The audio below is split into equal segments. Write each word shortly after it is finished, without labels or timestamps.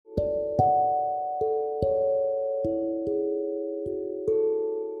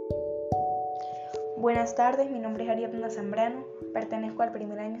Buenas tardes, mi nombre es Arianna Zambrano, pertenezco al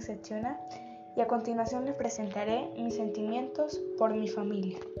primer año sección A y a continuación les presentaré mis sentimientos por mi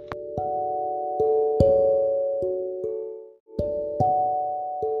familia.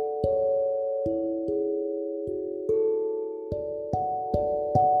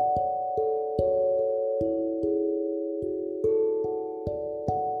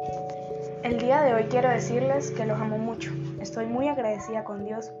 El día de hoy quiero decirles que los amo mucho. Estoy muy agradecida con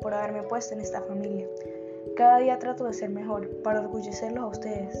Dios por haberme puesto en esta familia. Cada día trato de ser mejor para orgullecerlos a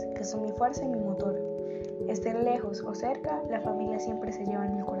ustedes, que son mi fuerza y mi motor. Estén lejos o cerca, la familia siempre se lleva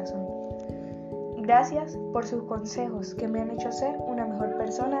en mi corazón. Gracias por sus consejos que me han hecho ser una mejor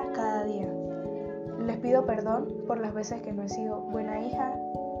persona cada día. Les pido perdón por las veces que no he sido buena hija,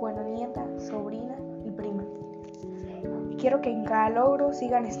 buena nieta, sobrina y prima. Quiero que en cada logro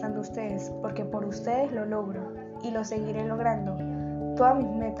sigan estando ustedes, porque por ustedes lo logro y lo seguiré logrando. Todas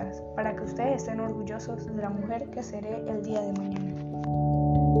mis metas para que ustedes estén orgullosos de la mujer que seré el día de mañana.